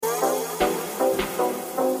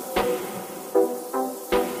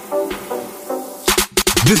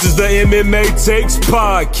This is the MMA Takes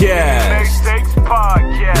Podcast.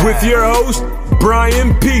 With your host,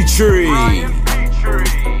 Brian Petrie. Hey,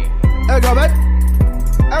 go, babe.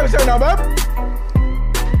 Hey, what's now, babe?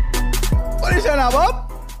 What are you saying now, Bob?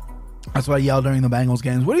 That's what I yell during the Bengals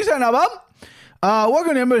games. What are you saying now, Bob?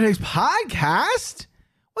 Welcome to MMA Takes Podcast.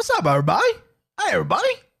 What's up, everybody? Hey, everybody.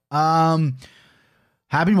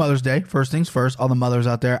 Happy Mother's Day. First things first, all the mothers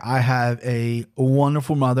out there. I have a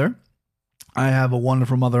wonderful mother. I have a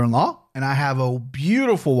wonderful mother-in-law, and I have a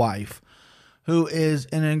beautiful wife who is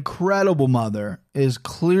an incredible mother, is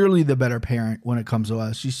clearly the better parent when it comes to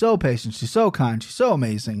us. She's so patient. She's so kind. She's so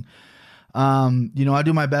amazing. I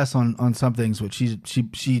do my best on some things, but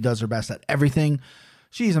she does her best at everything.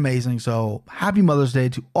 She's amazing. So happy Mother's Day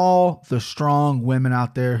to all the strong women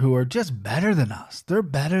out there who are just better than us. They're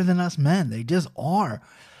better than us men. They just are.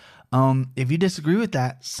 If you disagree with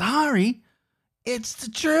that, sorry. It's the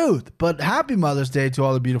truth. But happy Mother's Day to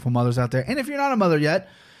all the beautiful mothers out there. And if you're not a mother yet,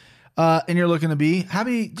 and you're looking to be,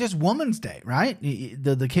 happy just Woman's Day, right?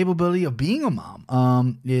 The capability of being a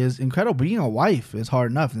mom is incredible. Being a wife is hard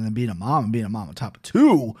enough, and then being a mom on top of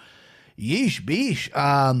two. Yeesh, beesh.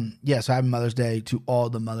 So happy Mother's Day to all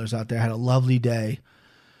the mothers out there. Had a lovely day.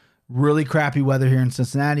 Really crappy weather here in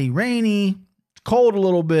Cincinnati. Rainy, cold a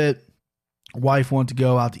little bit. Wife wanted to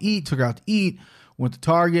go out to eat, took her out to eat. Went to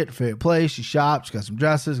Target, favorite place. She shopped. She got some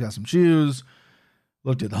dresses, got some shoes.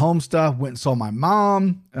 Looked at the home stuff. Went and saw my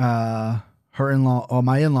mom. My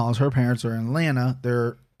in-laws, her parents are in Atlanta.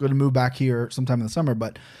 They're going to move back here sometime in the summer,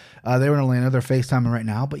 but they were in Atlanta. They're FaceTiming right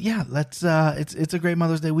now. But yeah, it's a great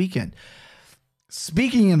Mother's Day weekend. I just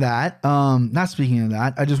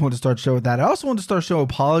want to start the show with that. I also want to start the show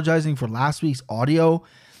apologizing for last week's audio.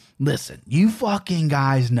 Listen, you fucking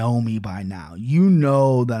guys know me by now. You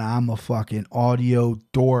know that I'm a fucking audio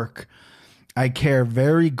dork. I care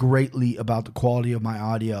very greatly about the quality of my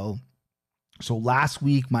audio. So last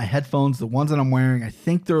week, my headphones, the ones that I'm wearing, I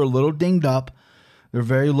think they're a little dinged up. They're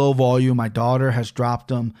very low volume. My daughter has dropped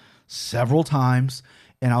them several times,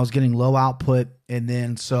 and I was getting low output. And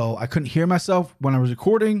then so I couldn't hear myself when I was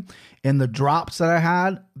recording. And the drops that I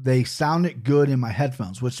had, they sounded good in my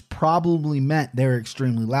headphones, which probably meant they were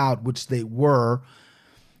extremely loud, which they were.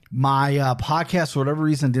 My podcast, for whatever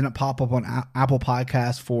reason, didn't pop up on Apple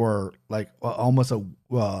Podcasts for like almost a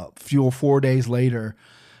 4 days later.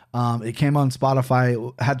 It came on Spotify.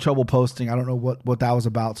 It had trouble posting. I don't know what that was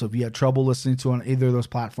about. So if you had trouble listening to on either of those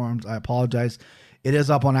platforms, I apologize. It is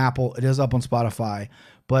up on Apple. It is up on Spotify.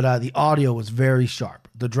 But the audio was very sharp.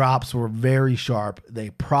 The drops were very sharp.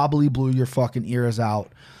 They probably blew your fucking ears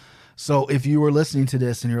out. So if you were listening to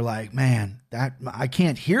this and you're like, man, I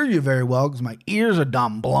can't hear you very well because my ears are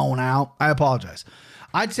dumb blown out, I apologize.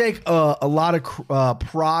 I take a lot of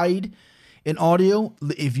pride in audio.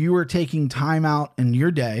 If you are taking time out in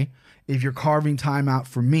your day, if you're carving time out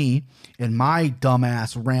for me and my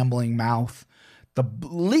dumbass rambling mouth, the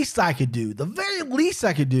very least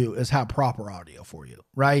I could do is have proper audio for you,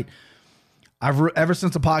 right? Ever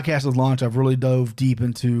since the podcast was launched, I've really dove deep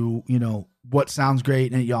into, what sounds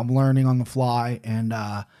great, and I'm learning on the fly. And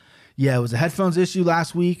it was a headphones issue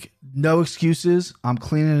last week. No excuses. I'm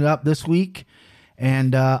cleaning it up this week,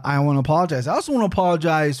 and I want to apologize. I also want to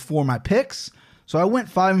apologize for my picks. So I went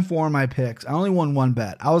 5-4 in my picks. I only won one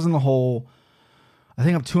bet. I was in the hole. I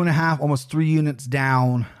think I'm 2.5, almost 3 units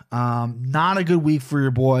down. Not a good week for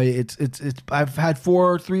your boy. I've had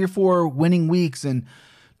 3 or 4 winning weeks and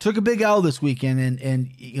took a big L this weekend,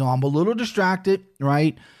 and I'm a little distracted,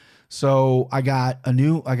 right? So I got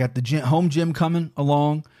the home gym coming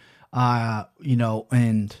along,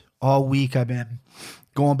 and all week I've been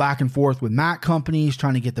going back and forth with mat companies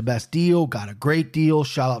trying to get the best deal. Got a great deal.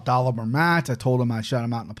 Shout out Dollar Mats. I told them I'd shout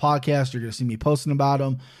them out in the podcast. You're going to see me posting about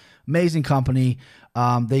them. Amazing company.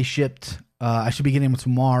 They shipped. I should be getting them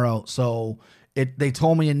tomorrow. So they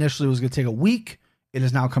told me initially it was going to take a week. It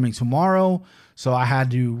is now coming tomorrow. So I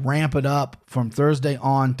had to ramp it up from Thursday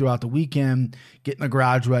on throughout the weekend, getting the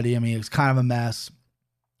garage ready. I mean, it was kind of a mess.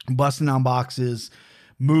 Busting down boxes,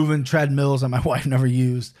 moving treadmills that my wife never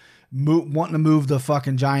used, wanting to move the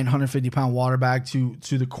fucking giant 150-pound water bag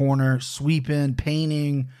to the corner, sweeping,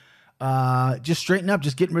 painting, just straightening up,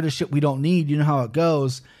 just getting rid of shit we don't need. You know how it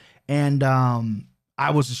goes. And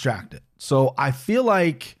I was distracted. So I feel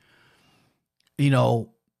like,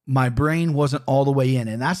 my brain wasn't all the way in.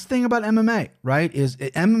 And that's the thing about MMA, right?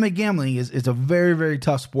 MMA gambling is a very, very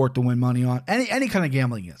tough sport to win money on. Any kind of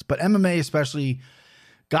gambling is. But MMA especially,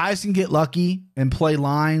 guys can get lucky and play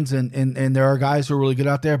lines, and there are guys who are really good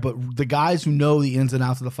out there. But the guys who know the ins and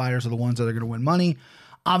outs of the fighters are the ones that are going to win money.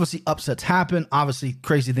 Obviously, upsets happen. Obviously,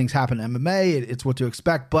 crazy things happen in MMA. It's what to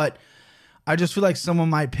expect. But I just feel like some of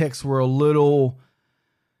my picks were a little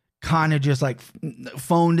kind of just like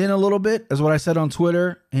phoned in a little bit, is what I said on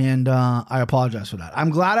Twitter. And I apologize for that.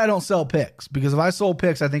 I'm glad I don't sell picks, because if I sold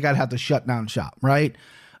picks, I think I'd have to shut down shop, right?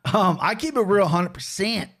 I keep it real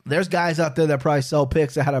 100%. There's guys out there that probably sell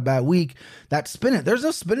picks that had a bad week that spin it. There's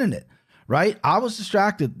no spinning it, right? I was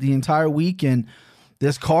distracted the entire week, and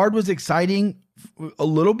this card was exciting a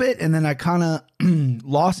little bit, and then I kind of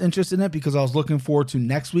lost interest in it because I was looking forward to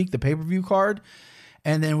next week, the pay-per-view card.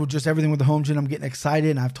 And then with just everything with the home gym, I'm getting excited.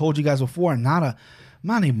 And I've told you guys before, I'm not a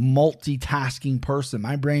multitasking person.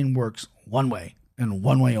 My brain works one way and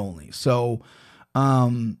one way only. So,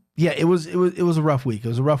 yeah, it was a rough week. It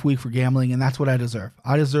was a rough week for gambling, and that's what I deserve.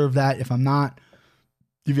 I deserve that. If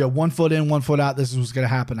you have 1 foot in, 1 foot out, this is what's going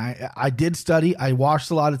to happen. I did study. I watched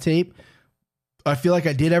a lot of tape. I feel like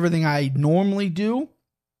I did everything I normally do,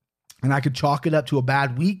 and I could chalk it up to a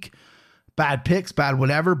bad week, bad picks, bad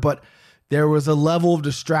whatever. But there was a level of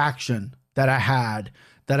distraction that I had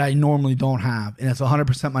that I normally don't have. And it's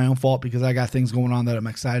 100% my own fault, because I got things going on that I'm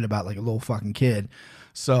excited about, like a little fucking kid.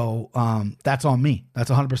 So that's on me. That's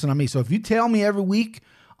 100% on me. So if you tell me every week,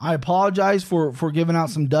 I apologize for giving out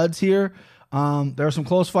some duds here. There are some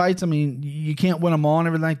close fights. I mean, you can't win them all and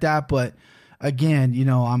everything like that. But again,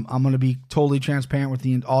 I'm going to be totally transparent with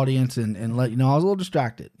the audience and let you know I was a little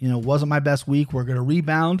distracted. It wasn't my best week. We're going to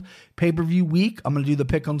rebound pay-per-view week. I'm going to do the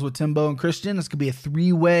pick-ems with Timbo and Christian. It's going to be a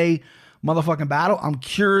 3-way motherfucking battle. I'm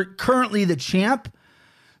currently the champ,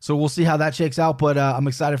 so we'll see how that shakes out. But I'm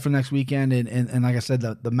excited for next weekend. And like I said,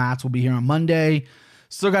 the mats will be here on Monday.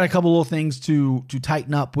 Still got a couple little things to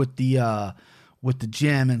tighten up with the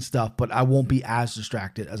gym and stuff, but I won't be as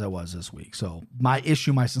distracted as I was this week. So my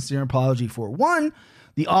sincere apology for, one,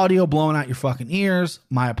 the audio blowing out your fucking ears.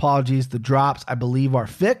 My apologies. The drops, I believe, are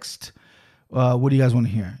fixed. What do you guys want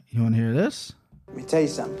to hear? You want to hear this? Let me tell you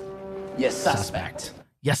something. Yes, suspect.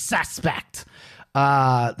 Yes, suspect.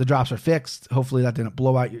 The drops are fixed. Hopefully that didn't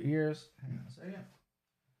blow out your ears. Hang on a second.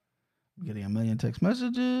 I'm getting a million text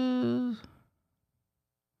messages.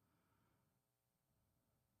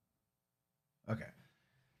 Okay.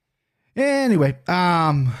 Anyway,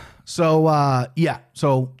 so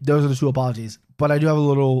those are the two apologies. But I do have a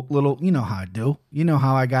little, you know how I do. You know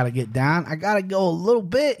how I gotta get down. I gotta go a little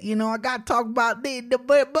bit. I gotta talk about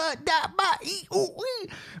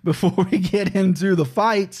before we get into the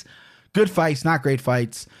fights. Good fights, not great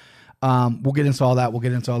fights. We'll get into all that. We'll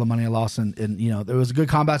get into all the money I lost, and there was a good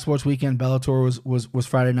combat sports weekend. Bellator was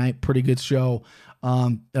Friday night, pretty good show.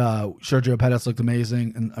 Sergio Pettis looked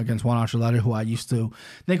amazing and against Juan Archuleta, who I used to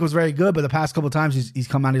think was very good, but the past couple of times he's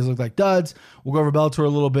come out, he's looked like duds. We'll go over Bellator a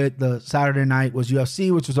little bit. The Saturday night was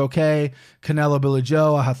UFC, which was okay. Canelo, Billy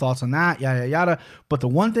Joe, I have thoughts on that, yada yada. But the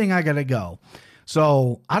one thing I gotta go.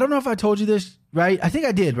 So I don't know if I told you this, right? I think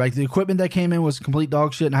I did, right? The equipment that came in was complete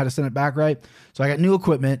dog shit and I had to send it back, right? So I got new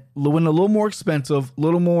equipment, went a little more expensive, a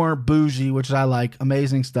little more bougie, which I like,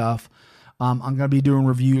 amazing stuff. I'm going to be doing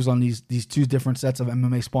reviews on these two different sets of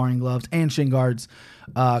MMA sparring gloves and shin guards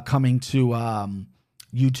coming to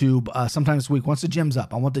YouTube sometime this week. Once the gym's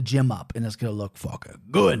up, I want the gym up, and it's going to look fucking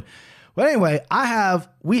good. But anyway,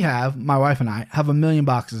 my wife and I have 1 million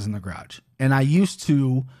boxes in the garage, and I used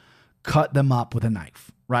to cut them up with a knife,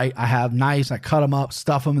 right? I have knives, I cut them up,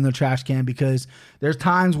 stuff them in the trash can, because there's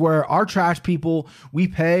times where our trash people, we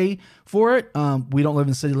pay for it. We don't live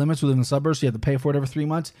in city limits, we live in the suburbs, so you have to pay for it every 3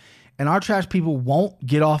 months. And our trash people won't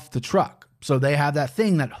get off the truck. So they have that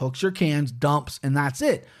thing that hooks your cans, dumps, and that's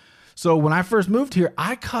it. So when I first moved here,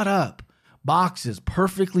 I cut up boxes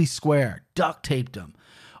perfectly square, duct taped them.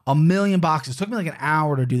 1 million boxes. It took me like an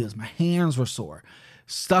hour to do this. My hands were sore.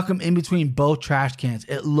 Stuck them in between both trash cans.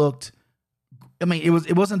 It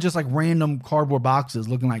wasn't just like random cardboard boxes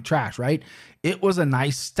looking like trash, right? It was a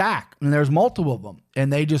nice stack, and there's multiple of them,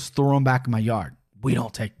 and they just threw them back in my yard. We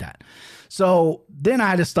don't take that. So then I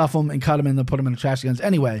had to stuff them and cut them and then put them in the trash cans.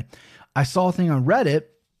 Anyway, I saw a thing on Reddit.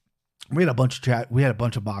 We had a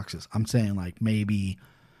bunch of boxes. I'm saying like maybe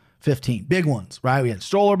 15 big ones, right? We had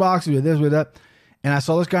stroller boxes, we had this, we had that. And I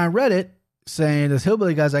saw this guy on Reddit saying, this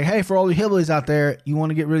hillbilly guy's like, hey, for all you hillbillies out there, you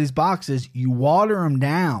want to get rid of these boxes, you water them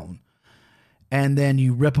down and then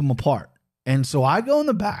you rip them apart. And so I go in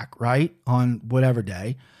the back, right, on whatever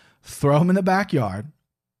day, throw them in the backyard,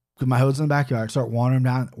 because my hood's in the backyard, start watering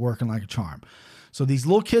them down, working like a charm. So these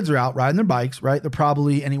little kids are out riding their bikes, right? They're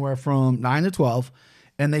probably anywhere from 9 to 12.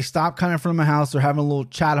 And they stop kind of in front of my house. They're having a little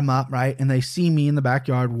chat them up, right? And they see me in the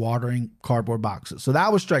backyard watering cardboard boxes. So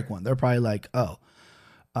that was strike one. They're probably like, oh,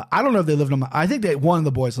 I don't know if they lived on my, I think one of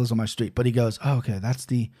the boys lives on my street, but he goes, oh, okay, that's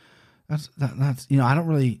the That's I don't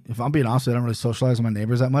really, if I'm being honest, I don't really socialize with my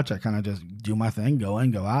neighbors that much. I kind of just do my thing, go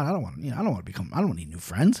in, go out. I don't want I don't need new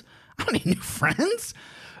friends. I don't need new friends.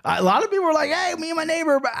 A lot of people are like, hey, me and my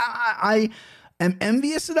neighbor, but I am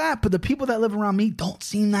envious of that. But the people that live around me don't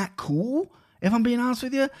seem that cool, if I'm being honest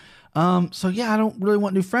with you. So yeah, I don't really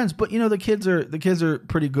want new friends, but the kids are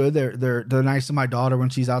pretty good. They're nice to my daughter when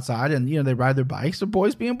she's outside, and they ride their bikes. They're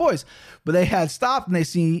boys being boys. But they had stopped and they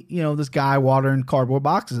see this guy watering cardboard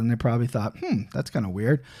boxes, and they probably thought, that's kind of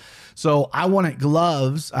weird. So I wanted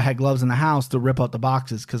gloves. I had gloves in the house to rip out the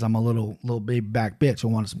boxes because I'm a little baby back bitch. I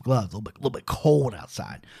wanted some gloves. A little bit cold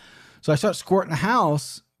outside. So I start squirting the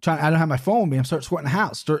house. I don't have my phone with me. I'm start squirting the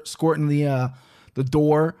house. Start squirting the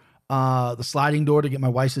door. The sliding door to get my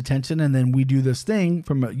wife's attention, and then we do this thing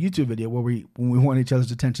from a YouTube video where when we want each other's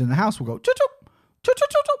attention in the house, we'll go chirp, chirp, chirp,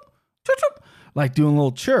 chirp, chirp, chirp, like doing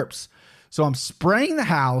little chirps. So I'm spraying the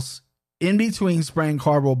house in between spraying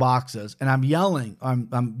cardboard boxes, and I'm yelling.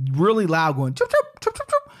 I'm really loud, going chirp, chirp, chirp, chirp,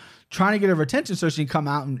 chirp, trying to get her attention so she can come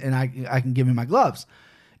out and I can give me my gloves.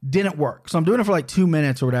 Didn't work. So I'm doing it for like 2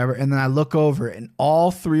 minutes or whatever, and then I look over, and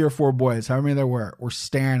all 3 or 4 boys, however many there were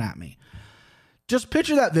staring at me. Just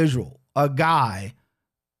picture that visual. A guy,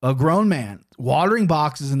 a grown man, watering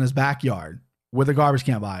boxes in his backyard with a garbage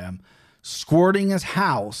can by him, squirting his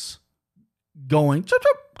house, going, chirp,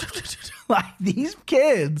 chirp, chirp, chirp, chirp. Like these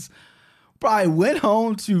kids probably went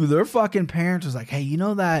home to their fucking parents, was like, hey,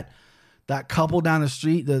 that couple down the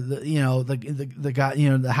street, the guy,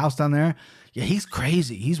 the house down there, yeah, he's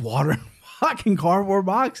crazy. He's watering fucking cardboard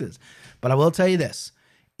boxes. But I will tell you this,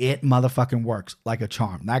 it motherfucking works like a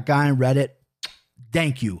charm. That guy in Reddit,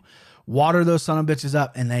 thank you. Water those son of bitches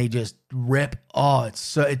up and they just rip. Oh, it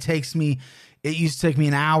used to take me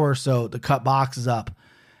an hour or so to cut boxes up,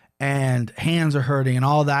 and hands are hurting and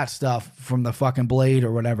all that stuff from the fucking blade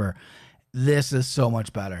or whatever. This is so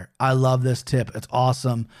much better. I love this tip. It's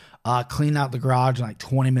awesome. Clean out the garage in like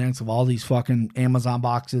 20 minutes of all these fucking Amazon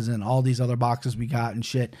boxes and all these other boxes we got and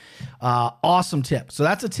shit. Awesome tip. So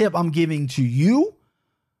that's a tip I'm giving to you.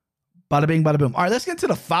 Bada bing, bada boom. All right, let's get to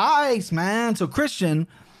the fights, man. So Christian,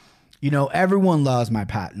 everyone loves my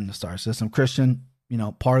Pat in the Star System. Christian,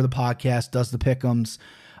 part of the podcast, does the pick'ems.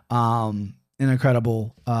 An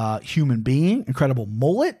incredible human being, incredible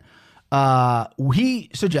mullet. He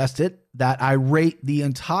suggested that I rate the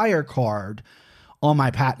entire card on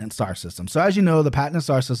my Patent Star System. So as you know, the Patent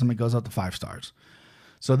Star System, it goes up to 5 stars.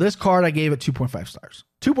 So this card, I gave it 2.5 stars.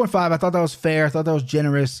 2.5, I thought that was fair. I thought that was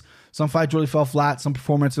generous. Some fights really fell flat. Some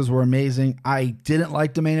performances were amazing. I didn't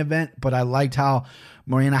like the main event, but I liked how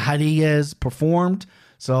Marina Rodriguez performed.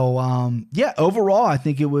 So, yeah, overall, I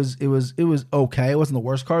think it was okay. It wasn't the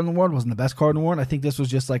worst card in the world. It wasn't the best card in the world. I think this was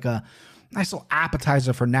just like a nice little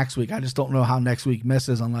appetizer for next week. I just don't know how next week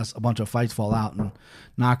misses unless a bunch of fights fall out, and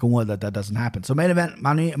knock on wood that doesn't happen. So main event,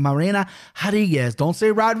 Marina Rodriguez. Don't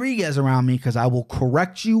say Rodriguez around me because I will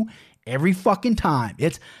correct you every fucking time.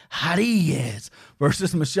 It's Rodriguez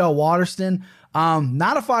versus Michelle Waterston.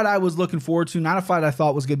 Not a fight I was looking forward to. Not a fight I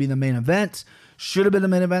thought was going to be the main event. Should have been the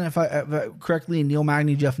main event if I correctly. Neil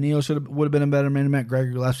Magny, Jeff Neal would have been a better main event.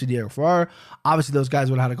 Gregory Gillespie, Diego Ferrara. Obviously, those guys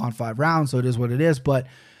would have had to gone 5 rounds, so it is what it is. But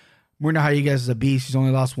Marina Rodriguez is a beast. She's only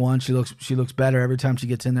lost 1. She looks better every time she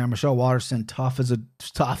gets in there. Michelle Waterston, tough as a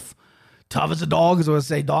dog, as I would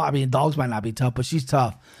say. Dog. I mean, dogs might not be tough, but she's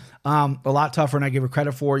tough. A lot tougher than I give her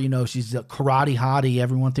credit for. She's a karate hottie.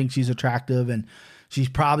 Everyone thinks she's attractive, and she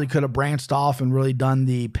probably could have branched off and really done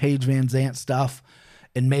the Paige Van Zant stuff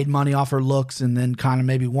and made money off her looks, and then kind of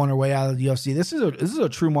maybe won her way out of the UFC. This is a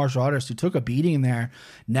true martial artist who took a beating there,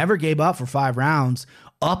 never gave up for 5 rounds,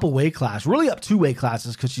 up a weight class, really up 2 weight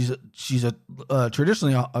classes, because she's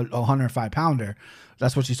traditionally a 105 pounder.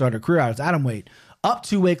 That's what she started her career out as atom weight. Up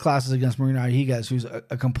 2 weight classes against Marina Rodriguez, who's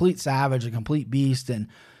a complete savage, a complete beast, and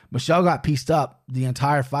Michelle got pieced up the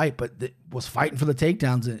entire fight, but was fighting for the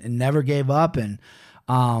takedowns and never gave up. And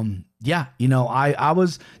yeah, I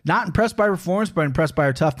was not impressed by her performance, but impressed by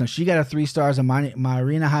her toughness. She got a 3 stars, and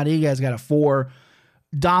Marina Rodriguez got a 4.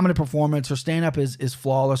 Dominant performance. Her stand-up is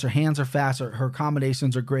flawless. Her hands are fast. Her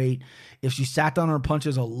accommodations are great. If she sat down on her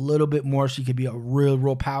punches a little bit more, she could be a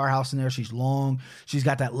real powerhouse in there. She's long. She's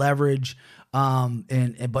got that leverage.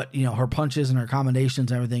 But her punches and her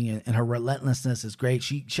accommodations and everything, and her relentlessness is great.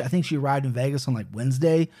 I think she arrived in Vegas on like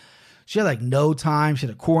Wednesday. She had like no time. She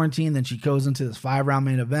had a quarantine. Then she goes into this 5-round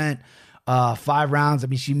main event. 5 rounds. I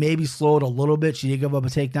mean, she maybe slowed a little bit. She did give up a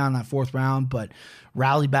takedown in that 4th round, but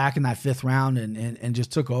rallied back in that 5th round and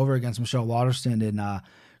just took over against Michelle Waterston. And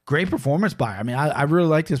great performance by her. I mean, I really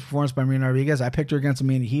liked this performance by Marina Rodriguez. I picked her against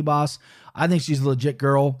Amanda Hebos. I think she's a legit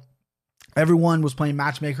girl. Everyone was playing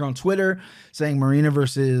matchmaker on Twitter, saying Marina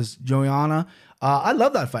versus Joanna. I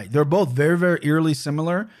love that fight. They're both very, very eerily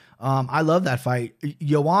similar. I love that fight.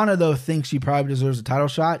 Joanna, though, thinks she probably deserves a title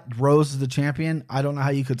shot. Rose is the champion. I don't know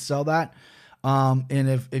how you could sell that. And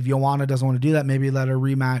if Joanna doesn't want to do that, maybe let her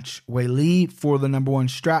rematch Wei Li for the number one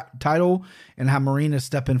title and have Marina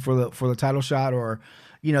step in for the title shot. Or,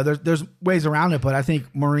 there's ways around it. But I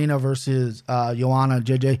think Marina versus Joanna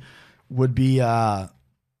JJ would be an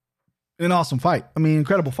awesome fight. I mean,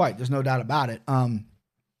 incredible fight. There's no doubt about it.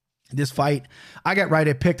 This fight, I got right.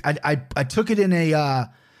 I picked. I took it in a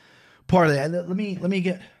parlay. Let me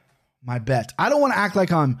get my bet. I don't want to act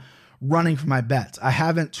like I'm running for my bets. I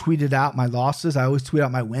haven't tweeted out my losses. I always tweet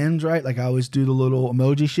out my wins, right? Like I always do the little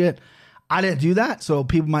emoji shit. I didn't do that, so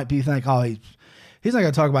people might be thinking, oh, he's not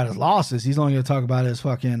going to talk about his losses. He's only going to talk about his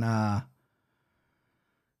fucking.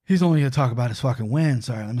 He's only going to talk about his fucking wins.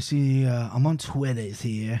 Sorry, let me see. I'm on Twitters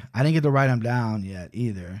here. I didn't get to write them down yet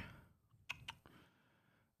either.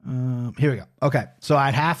 Here we go. Okay, so I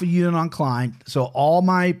had half a unit on Klein. So all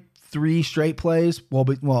my 3 straight plays,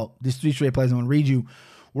 these 3 straight plays I'm going to read you,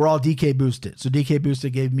 were all DK boosted. So DK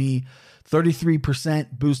boosted gave me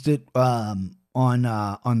 33% boosted on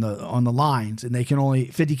the lines, and they can only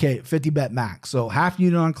 50 bet max. So half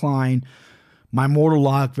unit on Klein, my mortal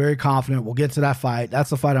lock, very confident. We'll get to that fight. That's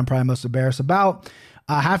the fight I'm probably most embarrassed about.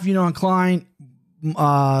 Half unit on Klein,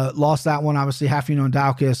 lost that one. Obviously, half unit on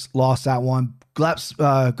Daukaus, lost that one.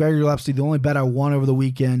 Gregory Gillespie, the only bet I won over the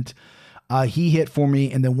weekend. He hit for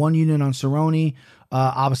me, and then 1 unit on Cerrone.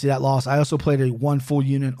 Obviously, that loss. I also played 1 full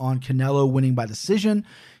unit on Canelo, winning by decision.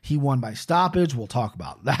 He won by stoppage. We'll talk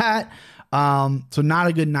about that. So not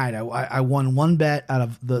a good night. I won 1 bet out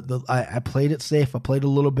of I played it safe. I played a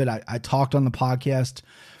little bit. I talked on the podcast.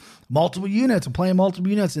 Multiple units. I'm playing multiple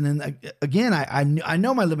units, and then again, I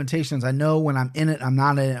know my limitations. I know when I'm in it, I'm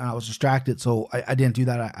not in it, and I was distracted, so I didn't do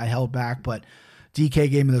that. I held back, but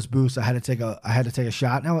DK gave me those boosts. I had to take a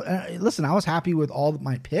shot. Now, listen, I was happy with all of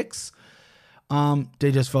my picks.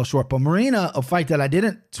 They just fell short. But Marina, a fight that I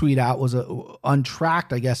didn't tweet out, was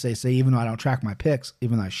untracked, I guess they say, even though I don't track my picks,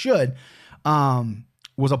 even though I should.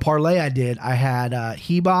 Was a parlay I did. I had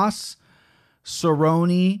Ribas,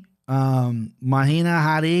 Cerrone, Mahina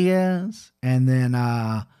Rodriguez, and then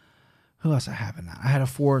who else I have in that? I had a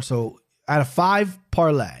 4. So I had a 5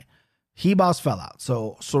 parlay. Ribas fell out.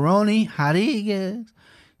 So Cerrone, Rodriguez,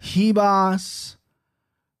 Ribas,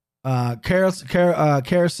 Harrison,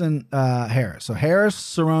 Harris. So Harris,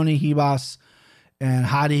 Cerrone, Ribas, and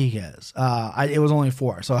Rodriguez. It was only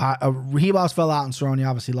 4. So Ribas fell out and Cerrone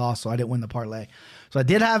obviously lost, so I didn't win the parlay. So I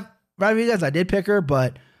did have Rodriguez. I did pick her,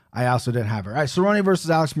 but I also didn't have her. All right, Cerrone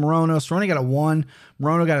versus Alex Morono. Cerrone got a 1.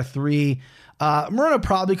 Morono got a 3. Morono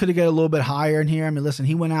probably could have got a little bit higher in here. I mean, listen,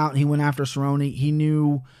 he went out and he went after Cerrone. He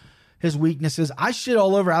knew his weaknesses. I shit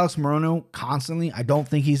all over Alex Morono constantly. I don't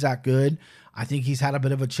think he's that good. I think he's had a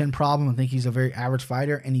bit of a chin problem. I think he's a very average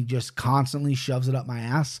fighter, and he just constantly shoves it up my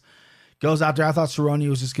ass. Goes out there. I thought Cerrone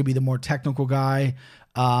was just going to be the more technical guy,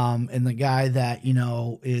 and the guy that,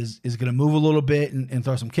 is going to move a little bit and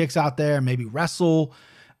throw some kicks out there, maybe wrestle,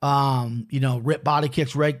 rip body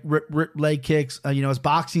kicks, rip leg kicks. His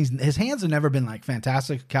boxing, his hands have never been like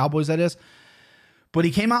fantastic. Cowboys, that is. But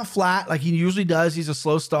he came out flat like he usually does. He's a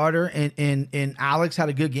slow starter, and Alex had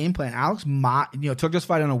a good game plan. Alex, took this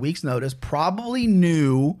fight on a week's notice. Probably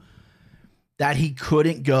knew that he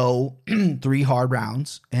couldn't go 3 hard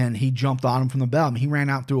rounds, and he jumped on him from the bell. I mean, he ran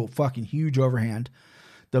out through a fucking huge overhand.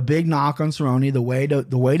 The big knock on Cerrone, the way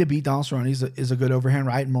to beat Donald Cerrone is a good overhand,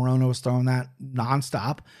 right? And Morono was throwing that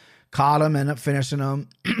nonstop. Caught him, ended up finishing him,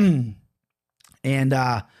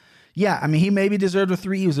 and yeah, I mean, he maybe deserved a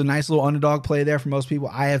 3. He was a nice little underdog play there for most people.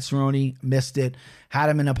 I had Cerrone, missed it, had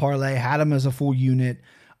him in a parlay, had him as a full unit.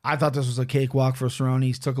 I thought this was a cakewalk for Cerrone.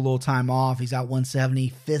 He took a little time off. He's at 170.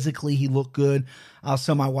 Physically, he looked good. I was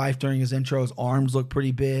telling my wife during his intro, his arms look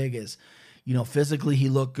pretty big. Physically, he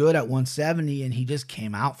looked good at 170, and he just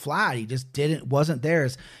came out flat. He just wasn't there.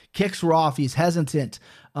 His kicks were off. He's hesitant.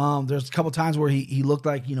 There's a couple times where he looked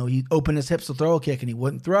like, he opened his hips to throw a kick and he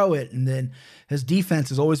wouldn't throw it. And then his defense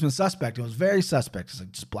has always been suspect. It was very suspect. It's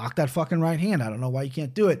like, just block that fucking right hand. I don't know why you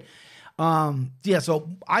can't do it. So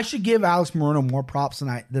I should give Alex Morono more props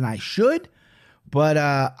than I should. But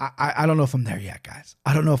I don't know if I'm there yet, guys.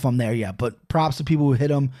 I don't know if I'm there yet. But props to people who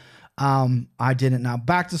hit him. I didn't. Now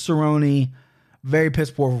back to Cerrone. Very piss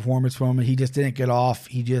poor performance from him. He just didn't get off.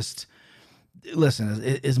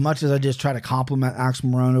 Listen, as much as I just try to compliment Alex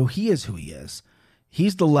Morono, he is who he is.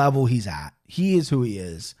 He's the level he's at. He is who he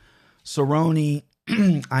is. Cerrone,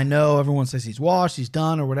 I know everyone says he's washed, he's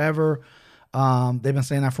done, or whatever. They've been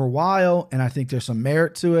saying that for a while, and I think there's some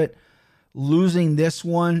merit to it. losing this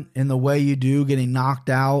one in the way you do, getting knocked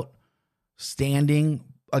out, standing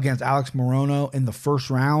against Alex Morono in the first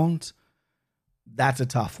round, that's a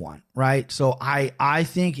tough one, right? So I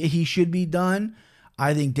think he should be done.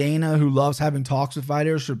 I think Dana, who loves having talks with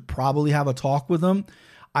fighters, should probably have a talk with him.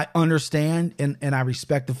 I understand and I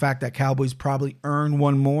respect the fact that Cowboy's probably earned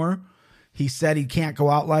one more. He said he can't go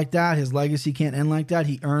out like that. His legacy can't end like that.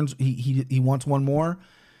 He wants one more.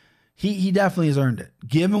 He definitely has earned it.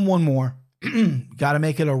 Give him one more. Got to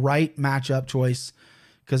make it a right matchup choice.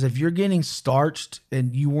 Because if you're getting starched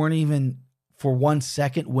and you weren't even for 1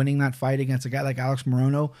 second winning that fight against a guy like Alex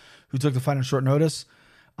Morono, who took the fight on short notice,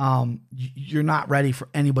 you're not ready for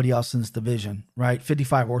anybody else in this division, right?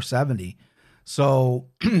 55 or 70. So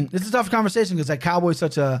it's a tough conversation because that Cowboy's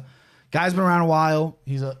such a guy's been around a while.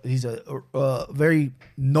 He's a very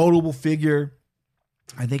notable figure.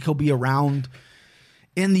 I think he'll be around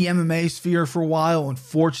in the MMA sphere for a while.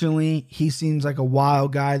 Unfortunately, he seems like a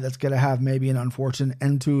wild guy that's going to have maybe an unfortunate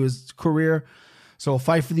end to his career. So a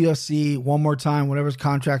fight for the UFC one more time, whatever his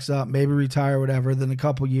contract's up, maybe retire, whatever. Then a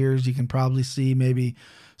couple years, you can probably see maybe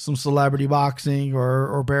some celebrity boxing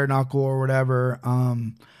or bare knuckle or whatever.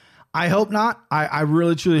 I hope not. I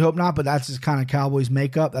really, truly hope not, but that's his kind of Cowboys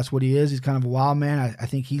makeup. That's what he is. He's kind of a wild man. I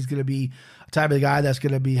think he's going to be a type of guy that's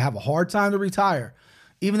going to have a hard time to retire.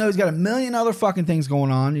 Even though he's got a million other fucking things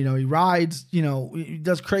going on. You know, he rides, you know, he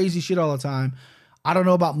does crazy shit all the time. I don't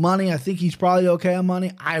know about money. I think he's probably okay on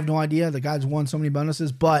money. I have no idea. The guy's won so many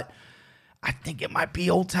bonuses, but I think it might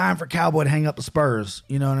be old time for Cowboy to hang up the Spurs.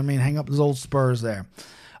 You know what I mean? Hang up his old Spurs there.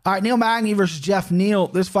 All right, Neil Magny versus Jeff Neal.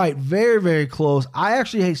 This fight, very, very close. I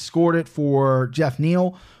actually scored it for Jeff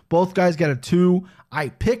Neal. Both guys got a 2. I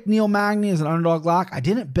picked Neil Magny as an underdog lock. I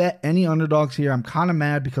didn't bet any underdogs here. I'm kind of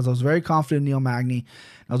mad because I was very confident in Neil Magny.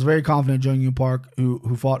 I was very confident in Jung Yoon Park,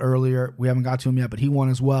 who fought earlier. We haven't got to him yet, but he won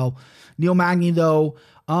as well. Neil Magny, though,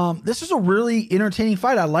 this is a really entertaining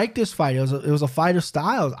fight. I like this fight. It was a fight of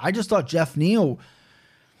styles. I just thought Jeff Neal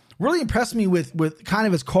really impressed me with kind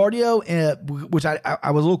of his cardio, which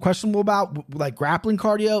I was a little questionable about, like grappling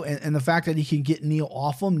cardio, and the fact that he can get Neal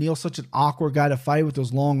off him. Neal's such an awkward guy to fight with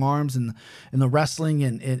those long arms, and the wrestling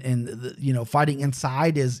and the, you know, fighting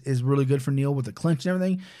inside is really good for Neal with the clinch and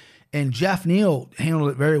everything. And Jeff Neal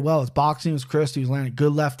handled it very well. His boxing was crisp. He was landing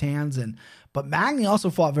good left hands, but Magny also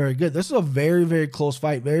fought very good. This is a very, very close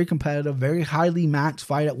fight, very competitive, very highly matched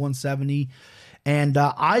fight at 170. And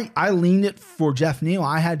I leaned it for Jeff Neal.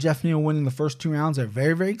 I had Jeff Neal winning the first 2 rounds. They're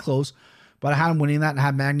very, very close. But I had him winning that and I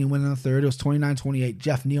had Magny winning the third. It was 29-28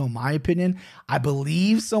 Jeff Neal, in my opinion. I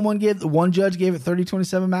believe one judge gave it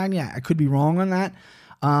 30-27 Magny. I could be wrong on that.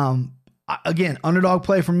 Again, underdog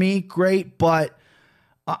play for me, great. But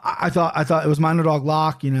I thought it was my underdog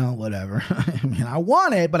lock, you know, whatever. I mean, I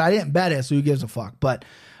won it, but I didn't bet it, so who gives a fuck? But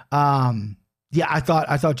yeah, I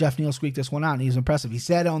thought Jeff Neal squeaked this one out, and he was impressive. He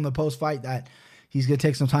said on the post-fight that he's going to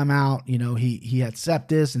take some time out. You know, he had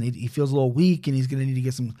sepsis, and he feels a little weak, and he's going to need to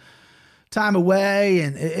get some time away.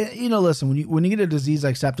 And you know, listen, when you get a disease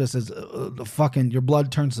like sepsis, is your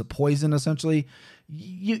blood turns to poison essentially.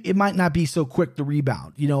 It might not be so quick to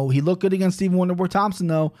rebound. You know, he looked good against Stephen Wonderboy Thompson,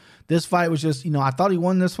 though. This fight was just, you know, I thought he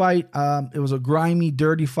won this fight. It was a grimy,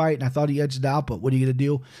 dirty fight, and I thought he edged it out, but what are you going to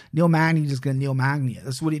do? Neil Magny just going to Neil Magny it.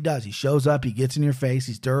 This is what he does. He shows up, he gets in your face,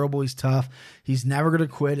 he's durable, he's tough, he's never going to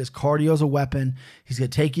quit. His cardio's a weapon. He's going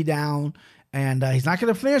to take you down, and he's not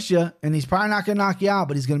going to finish you, and he's probably not going to knock you out,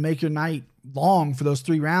 but he's going to make your night long for those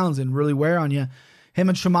 3 rounds and really wear on you. Him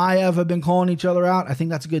and Chimaev have been calling each other out. I think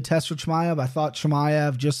that's a good test for Chimaev. I thought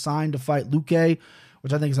Chimaev just signed to fight Luque,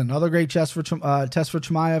 which I think is another great test for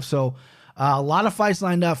Chimaev. So a lot of fights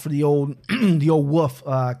lined up for the old wolf,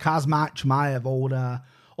 Khamzat Chimaev,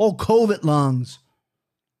 old COVID lungs.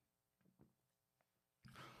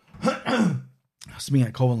 Speaking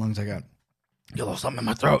of COVID lungs, I got a little something in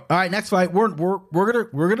my throat. All right, next fight. We're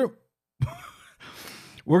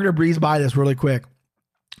gonna breeze by this really quick.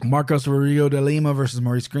 Marcos Rodrigo de Lima versus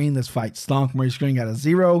Maurice Green. This fight stunk. Maurice Green got a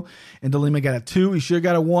 0 and de Lima got a 2. He should have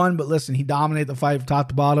got a 1, but listen, he dominated the fight from top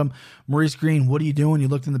to bottom. Maurice Green, what are you doing? You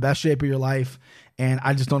looked in the best shape of your life, and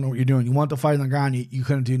I just don't know what you're doing. You want the fight on the ground, you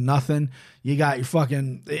couldn't do nothing. You got your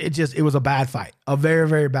fucking, it was a bad fight. A very,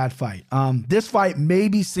 very bad fight. This fight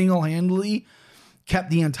maybe single-handedly kept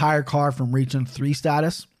the entire card from reaching 3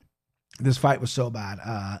 status. This fight was so bad.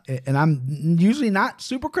 And I'm usually not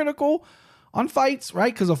super critical on fights,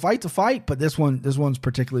 right? Because a fight's a fight, but this one's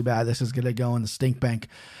particularly bad. This is gonna go in the stink bank.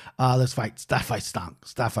 That fight stunk.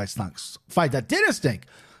 Fight that didn't stink.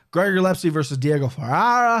 Gregor Lepsy versus Diego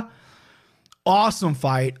Ferreira. Awesome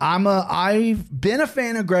fight. I've been a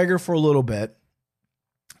fan of Gregor for a little bit.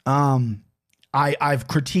 I've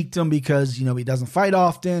critiqued him because, he doesn't fight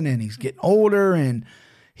often and he's getting older and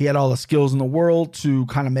he had all the skills in the world to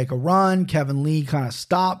kind of make a run. Kevin Lee kind of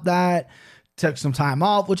stopped that, took some time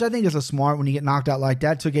off, which I think is a smart when you get knocked out like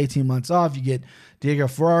that. Took 18 months off. You get Diego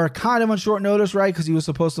Ferrara kind of on short notice, right? Because he was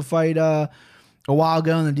supposed to fight a while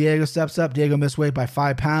ago and then Diego steps up. Diego missed weight by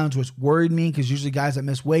 5 pounds, which worried me because usually guys that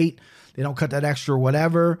miss weight, they don't cut that extra or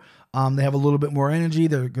whatever. They have a little bit more energy.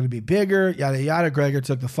 They're going to be bigger, yada, yada. Gregor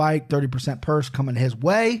took the fight, 30% purse coming his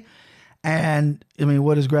way. And,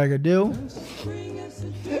 what does Gregor do?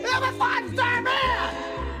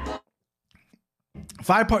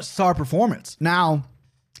 5-star performance. Now,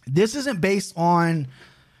 this isn't based on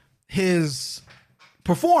his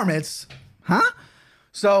performance,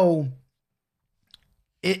 So,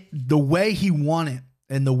 the way he won it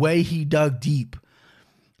and the way he dug deep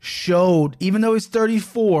showed, even though he's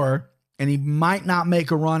 34 and he might not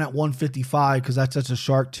make a run at 155 because that's such a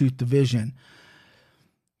shark tooth division,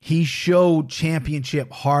 he showed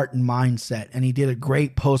championship heart and mindset, and he did a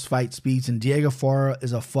great post-fight speech, and Diego Ferrara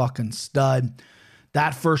is a fucking stud.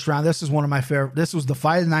 That first round, this is one of my favorite, this was the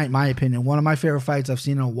fight of the night in my opinion, one of my favorite fights I've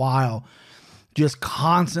seen in a while. Just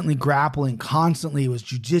constantly grappling, constantly. It was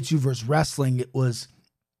jiu-jitsu versus wrestling. It was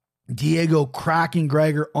Diego cracking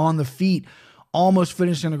Gregor on the feet, almost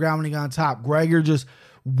finishing on the ground when he got on top. Gregor just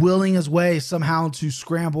willing his way somehow to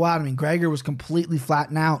scramble out. Gregor was completely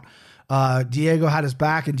flattened out. Diego had his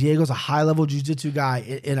back, and Diego's a high-level jiu-jitsu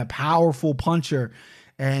guy and a powerful puncher.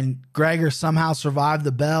 And Gregor somehow survived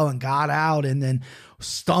the bell and got out and then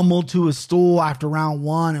stumbled to his stool after round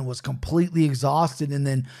 1 and was completely exhausted and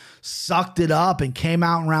then sucked it up and came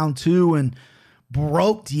out in round 2 and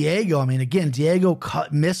broke Diego. Again, Diego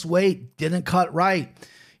missed weight, didn't cut right.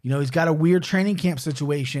 He's got a weird training camp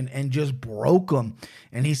situation and just broke him.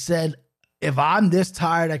 And he said, if I'm this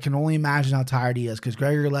tired, I can only imagine how tired he is, because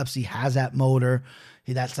Gregor Gillespie has that motor.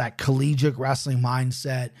 That's that collegiate wrestling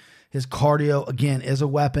mindset. His cardio, again, is a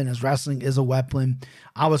weapon. His wrestling is a weapon.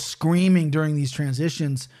 I was screaming during these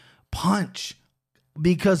transitions, punch,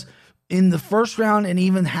 because in the first round and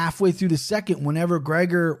even halfway through the second, whenever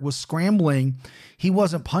Gregor was scrambling, he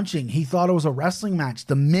wasn't punching. He thought it was a wrestling match.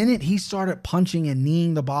 The minute he started punching and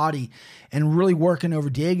kneeing the body and really working over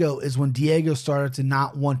Diego is when Diego started to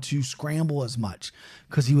not want to scramble as much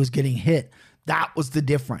because he was getting hit. That was the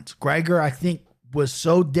difference. Gregor, I think, was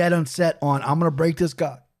so dead on set on, I'm going to break this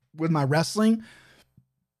guy with my wrestling,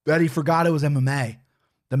 that he forgot it was MMA.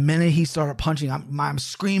 The minute he started punching, I'm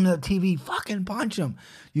screaming at the TV, fucking punch him.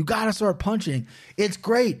 You got to start punching. It's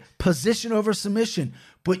great. Position over submission.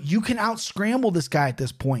 But you can out-scramble this guy at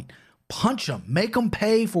this point. Punch him. Make him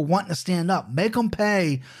pay for wanting to stand up. Make him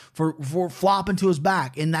pay for flopping to his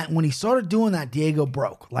back. And that when he started doing that, Diego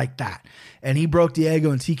broke like that. And he broke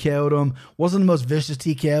Diego and TKO'd him. Wasn't the most vicious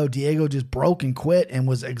TKO. Diego just broke and quit and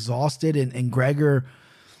was exhausted. And Gregor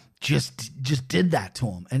just did that to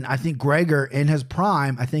him. And I think Gregor in his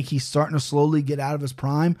prime, I think he's starting to slowly get out of his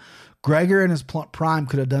prime. Gregor in his prime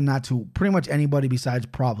could have done that to pretty much anybody besides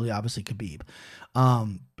probably obviously Khabib.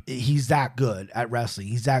 He's that good at wrestling.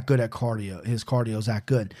 He's that good at cardio. His cardio is that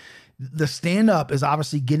good. The stand-up is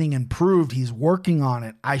obviously getting improved. He's working on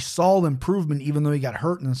it. I saw improvement even though he got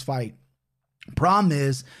hurt in this fight. Problem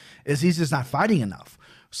is he's just not fighting enough.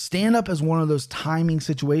 Stand-up is one of those timing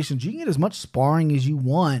situations. You can get as much sparring as you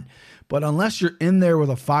want, but unless you're in there with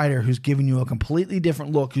a fighter who's giving you a completely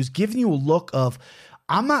different look, who's giving you a look of,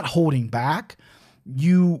 I'm not holding back,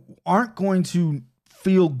 you aren't going to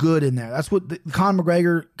feel good in there. That's what Conor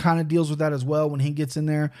McGregor kind of deals with that as well when he gets in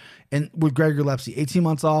there. And with Gregor Gillespie, 18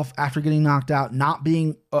 months off after getting knocked out, not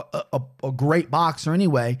being a great boxer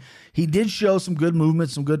anyway, he did show some good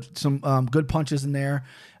movements, some good punches in there.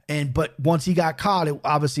 But once he got caught,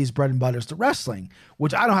 obviously his bread and butter is the wrestling,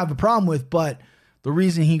 which I don't have a problem with. But the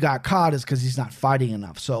reason he got caught is because he's not fighting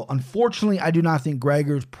enough. So unfortunately, I do not think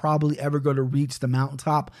Gregor's probably ever going to reach the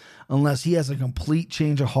mountaintop unless he has a complete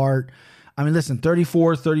change of heart. Listen,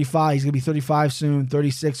 34, 35, he's going to be 35 soon,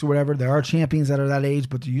 36 or whatever. There are champions that are that age,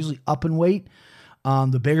 but they're usually up in weight.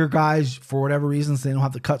 The bigger guys, for whatever reasons, they don't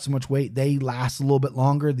have to cut so much weight. They last a little bit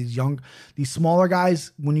longer. These smaller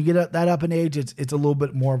guys, when you get that up in age, it's a little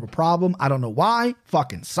bit more of a problem. I don't know why.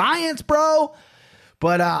 Fucking science, bro.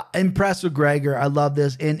 But impressed with Gregor. I love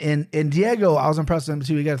this. And Diego, I was impressed with him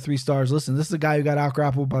too. He got 3 stars. Listen, this is a guy who got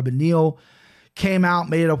out-grappled by Beneil. Came out,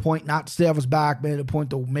 made it a point not to stay off his back, made it a point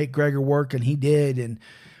to make Gregor work, and he did. And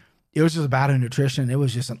it was just a battle of nutrition. It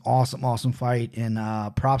was just an awesome, awesome fight. And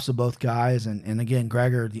props to both guys. And again,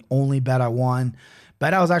 Gregor, the only bet I won.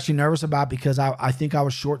 Bet I was actually nervous about because I think I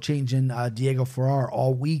was shortchanging Diego Ferrara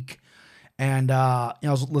all week. And I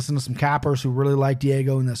was listening to some cappers who really like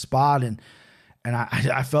Diego in this spot. And And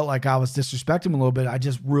I felt like I was disrespecting him a little bit. I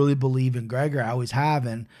just really believe in Gregor. I always have.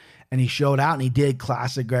 And he showed out, and he did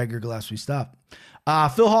classic Gregor Gillespie stuff.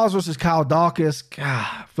 Phil Hawes versus Kyle Daukaus.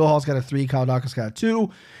 Phil Hawes got a 3. Kyle Daukaus got a 2.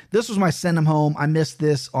 This was my send him home. I missed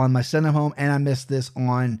this on my send him home, and I missed this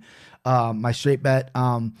on my straight bet.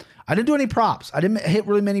 I didn't do any props. I didn't hit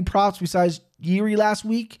really many props besides Yuri last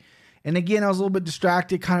week. And again, I was a little bit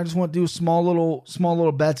distracted. Kind of just want to do small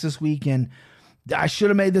little bets this week. And I should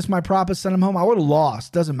have made this my prop and sent him home. I would have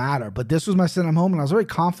lost. Doesn't matter. But this was my send him home, and I was very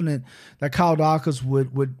confident that Kyle Daukaus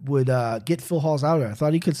would get Phil Hawes out of there. I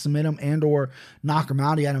thought he could submit him and or knock him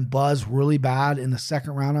out. He had him buzzed really bad in the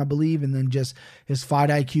second round, I believe, and then just his fight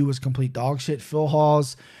IQ was complete dog shit. Phil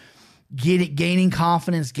Hawes gaining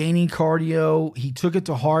confidence, gaining cardio. He took it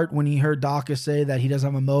to heart when he heard Daukaus say that he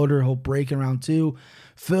doesn't have a motor. He'll break in round 2.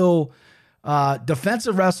 Phil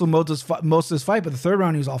defensive wrestled most of his fight, but the third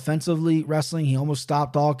round he was offensively wrestling. He almost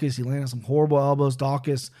stopped Daukaus. He landed some horrible elbows.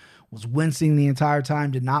 Daukaus was wincing the entire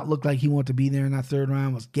time, did not look like he wanted to be there in that third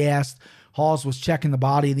round, was gassed. Hawes was checking the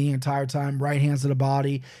body the entire time, right hands to the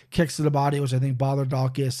body, kicks to the body, which I think bothered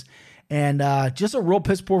Daukaus. And just a real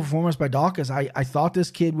piss poor performance by Daukaus. I thought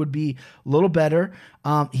this kid would be a little better.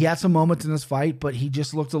 He had some moments in this fight, but he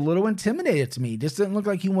just looked a little intimidated to me. Just didn't look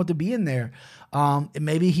like he wanted to be in there.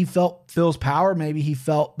 Maybe he felt Phil's power. Maybe he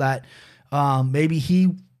felt that maybe he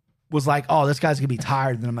was like, oh, this guy's going to be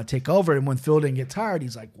tired, then I'm going to take over. And when Phil didn't get tired,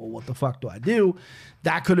 he's like, well, what the fuck do I do?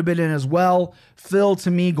 That could have been in as well. Phil,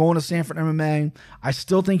 to me, going to Sanford MMA, I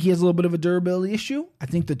still think he has a little bit of a durability issue. I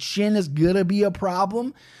think the chin is going to be a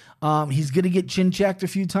problem. He's going to get chin checked a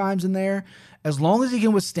few times in there. As long as he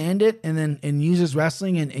can withstand it and use his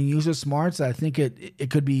wrestling and use his smarts, I think it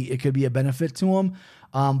could be a benefit to him.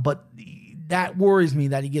 But that worries me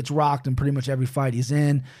that he gets rocked in pretty much every fight he's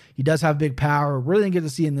in. He does have big power. Really didn't get to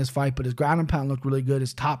see in this fight, but his ground and pound looked really good.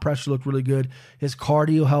 His top pressure looked really good. His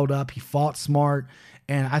cardio held up. He fought smart.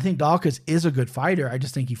 And I think Daukaus is a good fighter. I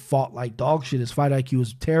just think he fought like dog shit. His fight IQ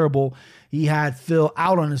was terrible. He had Phil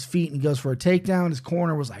out on his feet and he goes for a takedown. His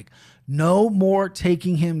corner was like, no more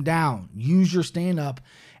taking him down. Use your stand up.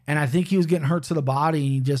 And I think he was getting hurt to the body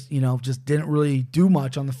and he just didn't really do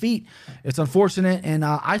much on the feet. It's unfortunate. And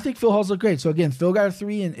I think Phil Hawes looked great. So again, Phil got a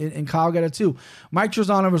 3 and Kyle got a 2. Mike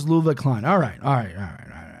Trizano versus Ludwig Klein. All right.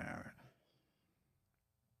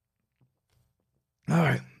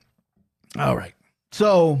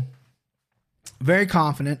 So, very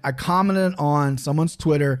confident. I commented on someone's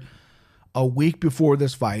Twitter a week before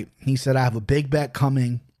this fight. He said, I have a big bet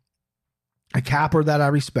coming. A capper that I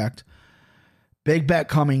respect. Big bet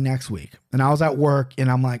coming next week. And I was at work and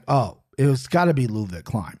I'm like, oh, it's got to be Ludwig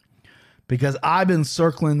Klein. Because I've been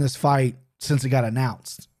circling this fight since it got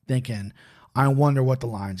announced, thinking, I wonder what the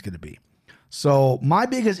line's going to be. So my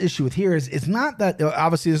biggest issue with here is it's not that,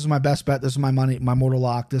 obviously this is my best bet. This is my money, my mortal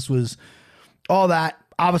lock. This was all that.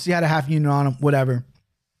 Obviously had a half unit on him, whatever.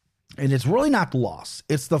 And it's really not the loss.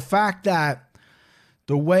 It's the fact that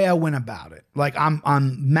the way I went about it, like I'm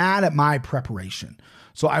mad at my preparation.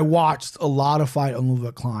 So I watched a lot of fight on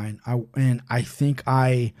Ludwig Klein. And I think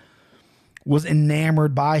I was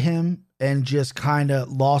enamored by him and just kind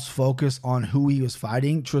of lost focus on who he was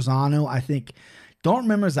fighting. Trizano, I think, don't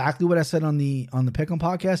remember exactly what I said on the Pick'em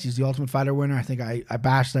podcast. He's the Ultimate Fighter winner. I think I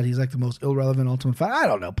bashed that he's like the most irrelevant Ultimate Fighter. I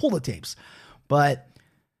don't know. Pull the tapes. But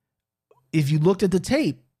if you looked at the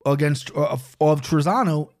tape against of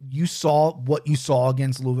Trizano, you saw what you saw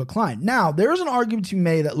against Ludwig Klein. Now, there's an argument to be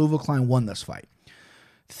made that Ludwig Klein won this fight.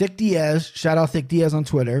 Thick Diaz, shout out Thick Diaz on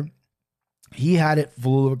Twitter. He had it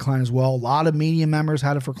for Ludwig Klein as well. A lot of media members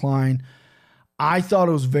had it for Klein. I thought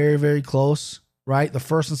it was very, very close, right? The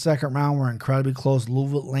first and second round were incredibly close.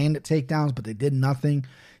 Ludwig landed takedowns, but they did nothing.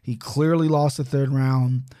 He clearly lost the third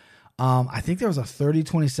round. I think there was a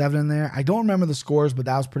 30-27 in there. I don't remember the scores, but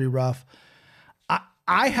that was pretty rough.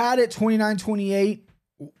 I had it 29-28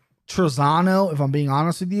 Trizano, if I'm being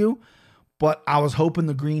honest with you, but I was hoping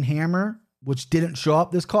the Green Hammer, which didn't show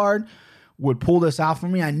up this card, would pull this out for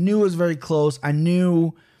me. I knew it was very close. I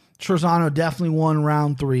knew Trizano definitely won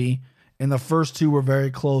round 3, and the first 2 were very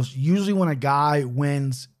close. Usually when a guy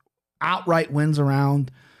outright wins a round,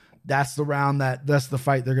 that's the round that's the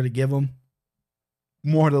fight they're going to give him.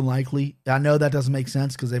 More than likely. I know that doesn't make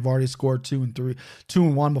sense because they've already scored 2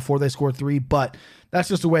 and 1 before they scored 3, but that's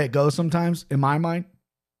just the way it goes sometimes in my mind.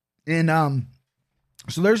 And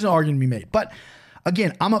so there's an argument to be made. But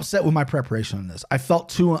again, I'm upset with my preparation on this. I felt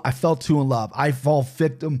too in love. I fall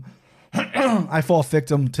victim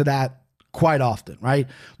to that quite often, right?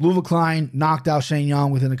 Ludwig Klein knocked out Shane Young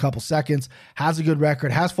within a couple seconds, has a good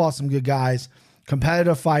record, has fought some good guys,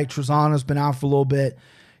 competitive fight. Trizano's been out for a little bit.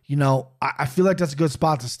 I feel like that's a good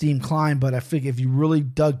spot to steam Klein, but I think if you really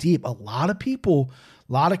dug deep, a lot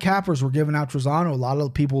of cappers were giving out Trizano. A lot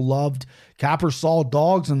of people loved cappers saw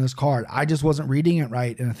dogs in this card. I just wasn't reading it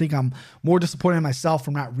right. And I think I'm more disappointed in myself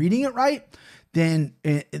for not reading it right than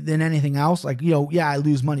anything else. Like, I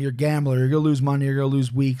lose money. You're a gambler. You're going to lose money. You're going to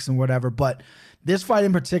lose weeks and whatever. But this fight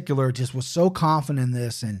in particular just was so confident in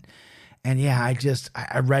this. And yeah,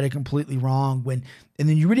 I read it completely wrong and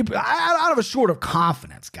then you really, out of a sort of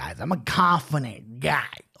confidence, guys. I'm a confident guy,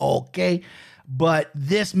 okay? But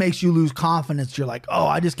this makes you lose confidence. You're like, oh,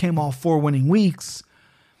 I just came off 4 winning weeks.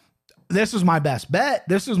 This is my best bet.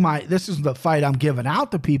 This is the fight I'm giving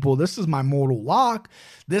out to people. This is my mortal lock.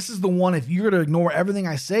 This is the one, if you're going to ignore everything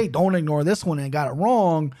I say, don't ignore this one and got it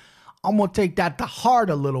wrong. I'm going to take that to heart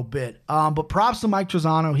a little bit. But props to Mike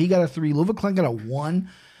Trizano. He got a 3. Ludwig Klein got a 1.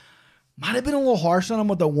 Might have been a little harsh on him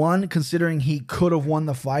with the 1, considering he could have won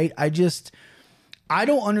the fight. I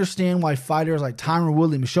don't understand why fighters like Tyron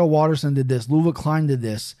Woodley, Michelle Waterson did this, Ludwig Klein did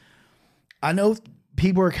this. I know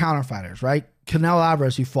people are counter fighters, right? Canelo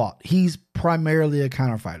Alvarez, he fought. He's primarily a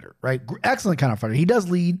counter fighter, right? Excellent counter fighter. He does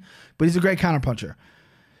lead, but he's a great counter puncher.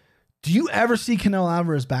 Do you ever see Canelo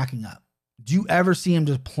Alvarez backing up? Do you ever see him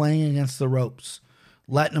just playing against the ropes,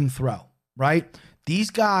 letting him throw, right?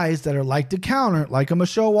 These guys that are like to counter, like a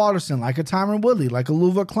Michelle Waterson, like a Tyron Woodley, like a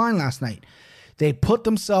Ludwig Klein last night, they put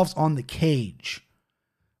themselves on the cage,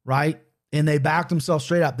 right? And they back themselves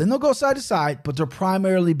straight up. Then they'll go side to side, but they're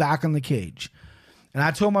primarily back on the cage. And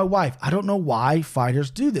I told my wife, I don't know why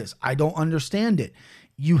fighters do this. I don't understand it.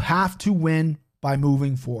 You have to win by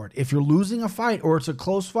moving forward. If you're losing a fight or it's a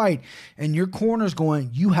close fight and your corner's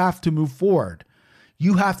going, you have to move forward.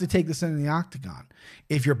 You have to take the center of the octagon.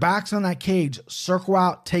 If your back's on that cage, circle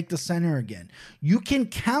out, take the center again. You can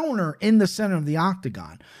counter in the center of the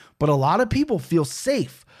octagon, but a lot of people feel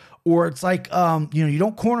safe. Or it's like, you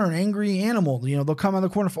don't corner an angry animal. They'll come on the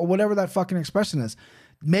corner for whatever that fucking expression is.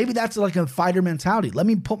 Maybe that's like a fighter mentality. Let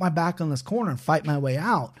me put my back on this corner and fight my way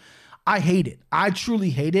out. I hate it. I truly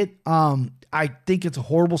hate it. I think it's a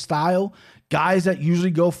horrible style. Guys that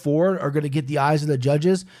usually go forward are going to get the eyes of the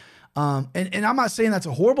judges. And I'm not saying that's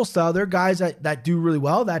a horrible style. There are guys that do really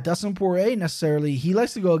well. That Dustin Poirier necessarily, he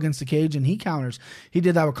likes to go against the cage and he counters. He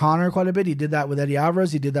did that with Conor quite a bit. He did that with Eddie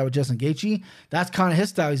Alvarez. He did that with Justin Gaethje. That's kind of his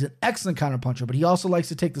style. He's an excellent counter puncher, but he also likes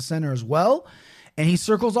to take the center as well. And he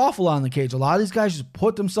circles off a lot on the cage. A lot of these guys just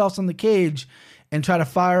put themselves on the cage and try to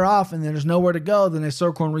fire off, and then there's nowhere to go. Then they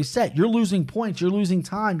circle and reset. You're losing points. You're losing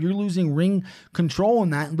time. You're losing ring control in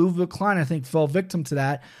that. And Ludwig Klein, I think, fell victim to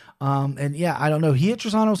that. And yeah, I don't know. He hit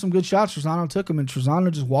Trizano some good shots. Trizano took him, and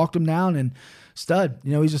Trizano just walked him down and stud.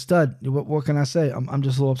 He's a stud. What can I say? I'm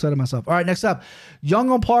just a little upset at myself. All right, next up,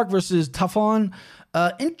 Young on Park versus Tafon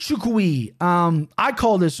Nchukwi. I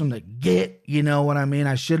call this from the get. You know what I mean?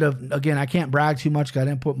 I should have. Again, I can't brag too much because I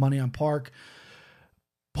didn't put money on Park.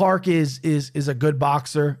 Park is a good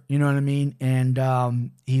boxer, you know what I mean?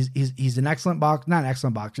 And he's an excellent boxer, not an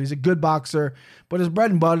excellent boxer. He's a good boxer, but his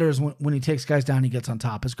bread and butter is when he takes guys down, he gets on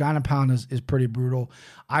top. His ground and pound is pretty brutal.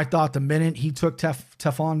 I thought the minute he took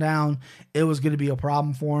Teflon down, it was going to be a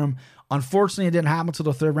problem for him. Unfortunately, it didn't happen until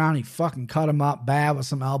the third round. He fucking cut him up bad with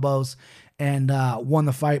some elbows and won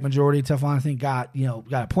the fight majority. Teflon, I think, got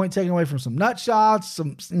a point taken away from some nut shots.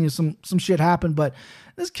 Some shit happened, but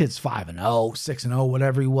this kid's 5-0, 6-0,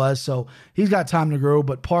 whatever he was. So he's got time to grow.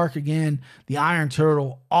 But Park, again, the Iron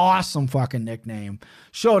Turtle, awesome fucking nickname.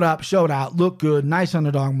 Showed up, showed out, looked good, nice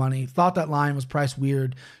underdog money. Thought that line was priced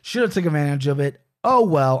weird. Should have took advantage of it. Oh,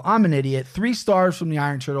 well, I'm an idiot. 3 stars from the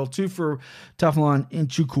Iron Turtle, 2 for Teflon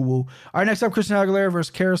Nchukwu. All right, next up, Christian Aguilera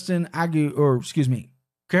versus Kirsten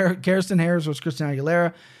Harris versus Christian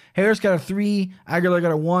Aguilera. Harris got a 3. Aguilera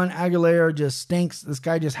got a 1. Aguilera just stinks. This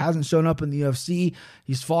guy just hasn't shown up in the UFC.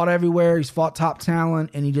 He's fought everywhere. He's fought top talent,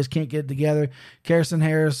 and he just can't get it together. Kirsten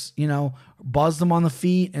Harris, buzzed him on the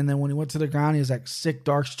feet, and then when he went to the ground, he was like sick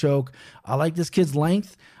darks choke. I like this kid's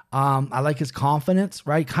length. I like his confidence,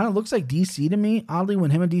 right? Kind of looks like DC to me. Oddly,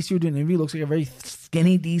 when him and DC were doing an interview, looks like a very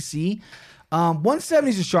skinny DC. 170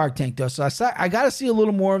 is a Shark Tank, though, so I got to see a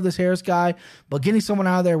little more of this Harris guy, but getting someone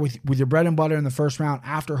out of there with your bread and butter in the first round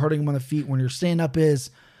after hurting him on the feet when your stand-up is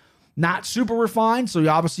not super refined, so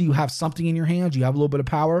you have something in your hands, you have a little bit of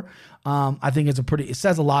power. I think it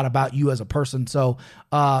says a lot about you as a person, so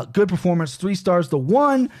good performance, 3 stars to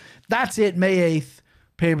 1. That's it, May 8th,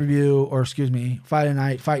 pay-per-view, or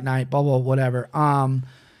fight night, blah, blah, whatever.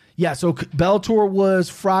 Yeah, so Bellator was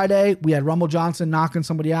Friday. We had Rumble Johnson knocking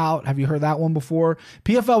somebody out. Have you heard that one before?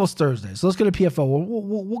 PFL was Thursday. So let's get to PFL.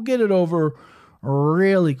 We'll get it over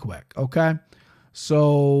really quick, okay?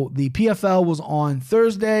 So the PFL was on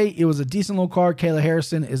Thursday. It was a decent little card. Kayla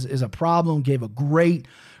Harrison is a problem. Gave a great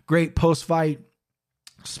post-fight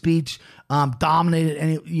speech. Dominated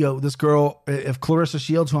any, this girl, if Clarissa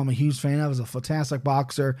Shields, who I'm a huge fan of, is a fantastic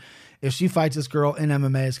boxer. If she fights this girl in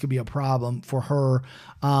MMA, it's gonna be a problem for her.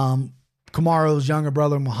 Kamaru's younger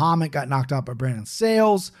brother Muhammad got knocked out by Brandon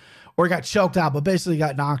Sales, or got choked out, but basically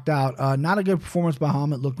got knocked out. Not a good performance by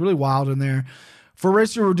Muhammad. Looked really wild in there.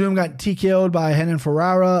 Fabricio Verdum got TKO'd by Renan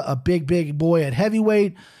Ferreira, a big boy at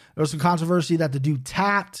heavyweight. There was some controversy that the dude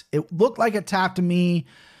tapped. It looked like it tapped to me.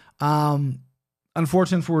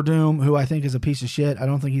 Unfortunate for Verdum, who I think is a piece of shit. I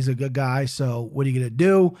don't think he's a good guy. So what are you going to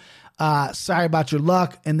do? Sorry about your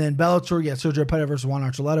luck. And then Bellator, Sergio Pettis versus Juan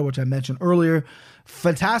Archuleta, which I mentioned earlier.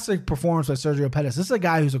 Fantastic performance by Sergio Pettis. This is a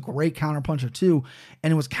guy who's a great counterpuncher too,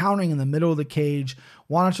 and it was countering in the middle of the cage.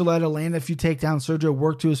 Juan Archuleta landed a few takedowns. Sergio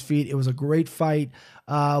worked to his feet. It was a great fight.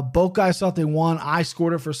 Both guys thought they won. I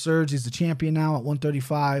scored it for Serge. He's the champion now at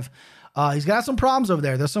 135. He's got some problems over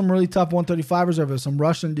there. There's some really tough 135ers over there. Some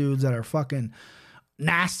Russian dudes that are fucking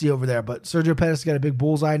nasty over there, but Sergio Pettis got a big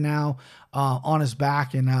bullseye now on his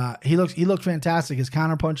back, and he looked fantastic. His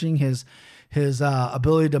counterpunching, his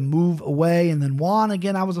ability to move away, and then Juan,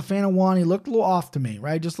 again, I was a fan of Juan. He looked a little off to me,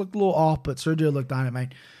 right? Just looked a little off, but Sergio looked on it,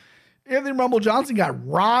 man. Anthony Rumble Johnson got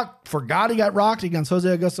rocked. Forgot he got rocked against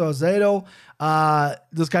Jose Augusto Azevedo.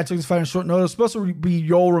 This guy took his fight on short notice. Supposed to be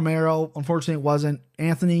Yoel Romero. Unfortunately, it wasn't.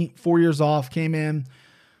 Anthony, 4 years off, came in,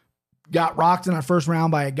 got rocked in that first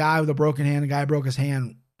round by a guy with a broken hand. The guy broke his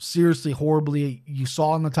hand seriously, horribly. You saw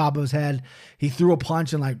on the top of his head. He threw a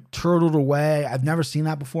punch and turtled away. I've never seen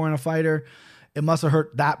that before in a fighter. It must have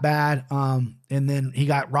hurt that bad. And then he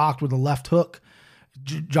got rocked with a left hook.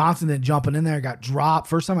 Johnson then jumping in there, got dropped.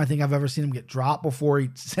 First time I think I've ever seen him get dropped before he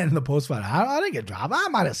sent in the post fight. I didn't get dropped. I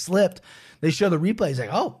might have slipped. They show the replay. He's like,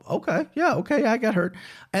 oh, okay. Yeah, I got hurt.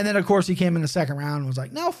 And then, of course, he came in the second round and was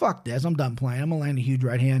like, no, fuck this. I'm done playing. I'm going to land a huge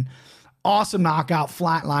right hand. Awesome knockout,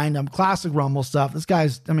 flatlined him. Classic Rumble stuff.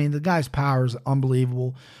 The guy's power is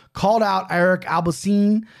unbelievable. Called out Eric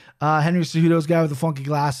Albacine, Henry Cejudo's guy with the funky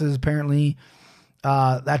glasses. Apparently,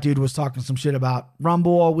 that dude was talking some shit about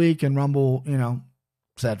Rumble all week, and Rumble,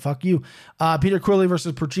 said, fuck you. Peter Quilley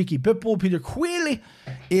versus Perchiki Pitbull. Peter Quilley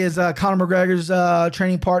is Conor McGregor's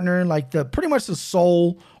training partner, pretty much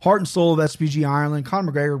the heart and soul of SPG Ireland.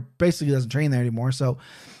 Conor McGregor basically doesn't train there anymore. So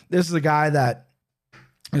this is a guy that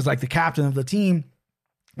is like the captain of the team.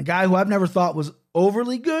 A guy who I've never thought was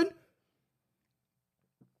overly good.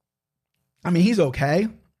 I mean, he's okay.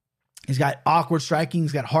 He's got awkward striking.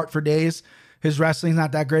 He's got heart for days. His wrestling's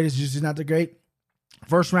not that great. His jiu-jitsu's not that great.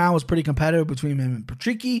 First round was pretty competitive between him and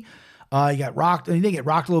Perchiki. He got rocked. He didn't get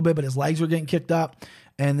rocked a little bit, but his legs were getting kicked up.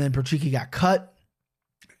 And then Perchiki got cut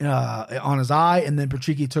on his eye. And then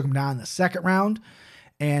Perchiki took him down in the second round.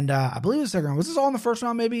 And I believe the second round. Was this all in the first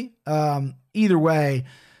round maybe? Either way,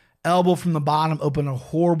 elbow from the bottom opened a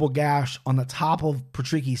horrible gash on the top of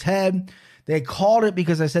Perchiki's head. They called it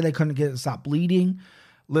because I said they couldn't get it to stop bleeding.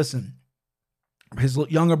 Listen, his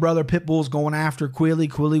younger brother Pitbull's going after Quilley.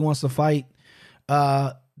 Quilley wants to fight.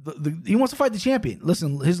 He wants to fight the champion.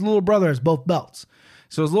 Listen, his little brother has both belts.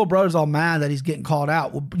 So his little brother's all mad that he's getting called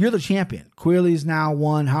out. Well, you're the champion. Quilley's now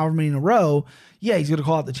won however many in a row. Yeah, he's going to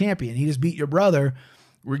call out the champion. He just beat your brother.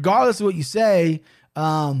 Regardless of what you say,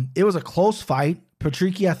 it was a close fight.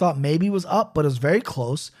 Perchiki, I thought maybe was up, but it was very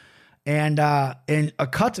close. And a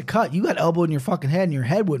cut to cut, you got elbow in your fucking head and your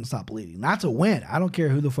head wouldn't stop bleeding. That's a win. I don't care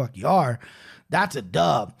who the fuck you are. That's a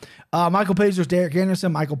dub. Michael Page versus Derek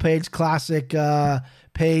Anderson. Michael Page, classic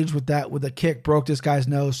Page with a kick, broke this guy's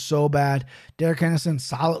nose so bad. Derek Anderson,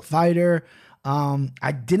 solid fighter.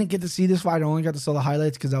 I didn't get to see this fight. I only got to see the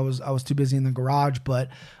highlights because I was too busy in the garage. But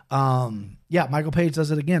yeah, Michael Page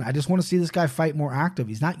does it again. I just want to see this guy fight more active.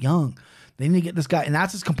 He's not young. They need to get this guy, and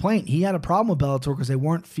that's his complaint. He had a problem with Bellator because they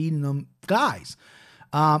weren't feeding him guys.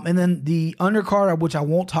 And then the undercard, which I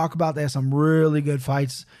won't talk about, they have some really good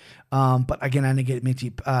fights. But again, I didn't get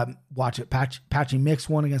to watch it. Patchy Mix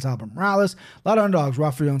won against Albert Morales. A lot of underdogs.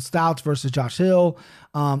 Rafael Stouts versus Josh Hill.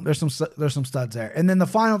 There's some studs there. And then the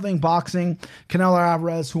final thing, boxing. Canelo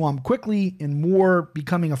Alvarez, who I'm quickly and more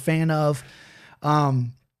becoming a fan of.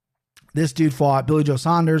 This dude fought Billy Joe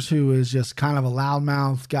Saunders, who is just kind of a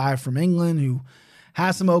loudmouth guy from England who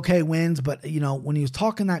has some okay wins. But, when he was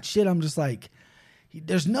talking that shit, I'm just like,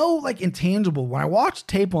 there's no intangible. When I watched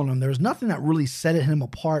tape on him, there's nothing that really set him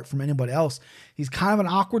apart from anybody else. He's kind of an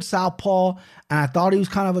awkward southpaw, and I thought he was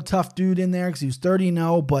kind of a tough dude in there because he was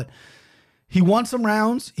 30-0, but He won some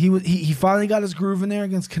rounds. He finally got his groove in there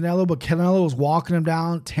against Canelo, but Canelo was walking him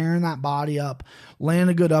down, tearing that body up, landing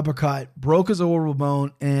a good uppercut, broke his orbital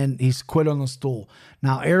bone, and he's quit on the stool.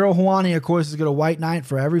 Now, Ariel Helwani, of course, is going to white knight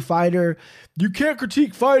for every fighter. You can't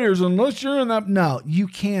critique fighters unless you're in that. No, you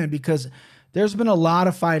can, because there's been a lot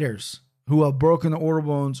of fighters who have broken the orbital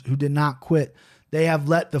bones who did not quit. They have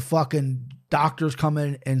let the fucking doctors come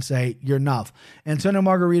in and say, you're enough. Antonio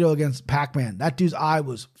Margarito against Pac-Man. That dude's eye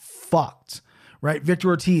was fucked, right? Victor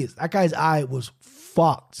Ortiz, that guy's eye was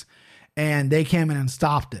fucked. And they came in and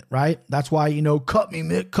stopped it, right? That's why, cut me,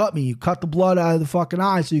 Mick, cut me. You cut the blood out of the fucking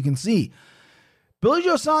eye so you can see. Billy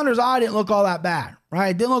Joe Saunders' eye didn't look all that bad, right?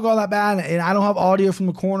 It didn't look all that bad. And I don't have audio from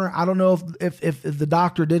the corner. I don't know if the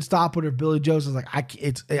doctor did stop it or if Billy Joe's was like, I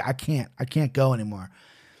can't go anymore.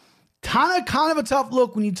 Kind of a tough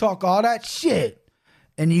look when you talk all that shit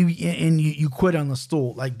and you quit on the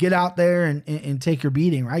stool. Like, get out there and take your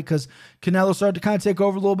beating, right? Because Canelo started to kind of take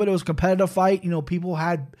over a little bit. It was a competitive fight. People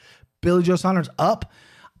had Billy Joe Saunders up.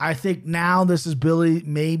 I think now this is Billy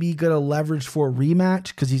maybe going to leverage for a rematch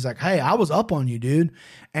because he's like, hey, I was up on you, dude.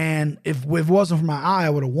 And if it wasn't for my eye, I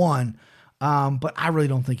would have won. But I really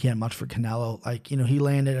don't think he had much for Canelo. Like, he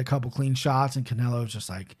landed a couple clean shots and Canelo was just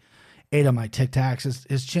like, ate on my Tic Tacs.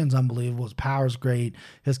 His chin's unbelievable. His power's great.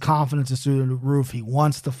 His confidence is through the roof. He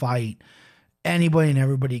wants to fight anybody and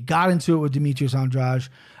everybody. Got into it with Demetrius Andrade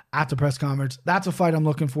at the press conference. That's a fight I'm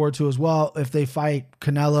looking forward to as well. If they fight,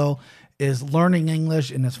 Canelo is learning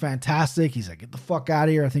English and it's fantastic. He's like, get the fuck out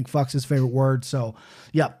of here. I think fuck's his favorite word. So,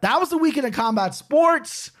 yeah, that was the weekend of combat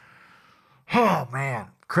sports. Oh, man.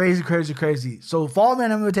 Crazy, crazy, crazy. So follow me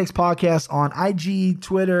on MMA Takes Podcast on IG,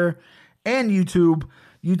 Twitter, and YouTube.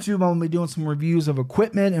 YouTube, I'm going to be doing some reviews of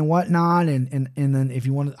equipment and whatnot. And then if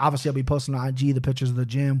you want to, obviously I'll be posting on IG the pictures of the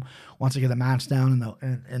gym once I get the match down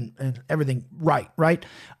and everything right.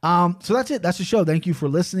 So that's it. That's the show. Thank you for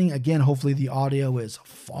listening. Again, hopefully the audio is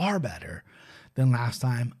far better than last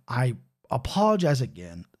time. I apologize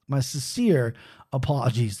again. My sincere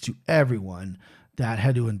apologies to everyone that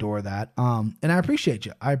had to endure that. And I appreciate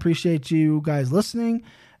you. I appreciate you guys listening.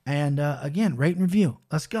 And again, rate and review.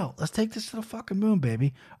 Let's go. Let's take this to the fucking moon,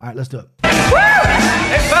 baby. All right, let's do it. Woo!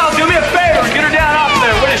 Hey, pal, do me a favor. Get her down off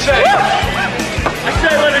there. What do you say? Woo! I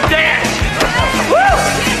say let her dance. Woo!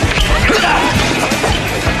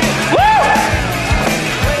 Woo!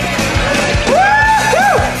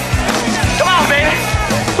 Woo! Come on, baby.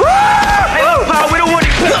 Woo! Hey, look, pal, we don't want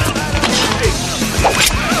you.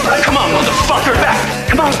 Come on, motherfucker. Back.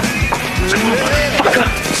 Come on. Come on, motherfucker.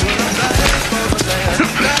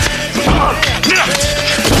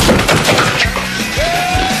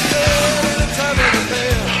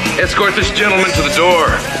 Escort this gentleman to the door.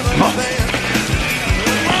 Come on.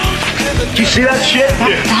 Did you see that shit?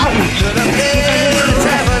 Yeah.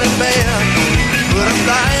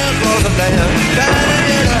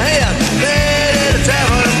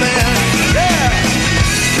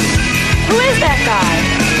 Who is that guy?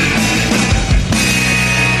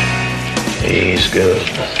 He's good.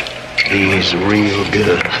 He's real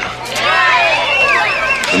good.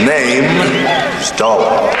 The name,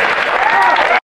 Stalwart.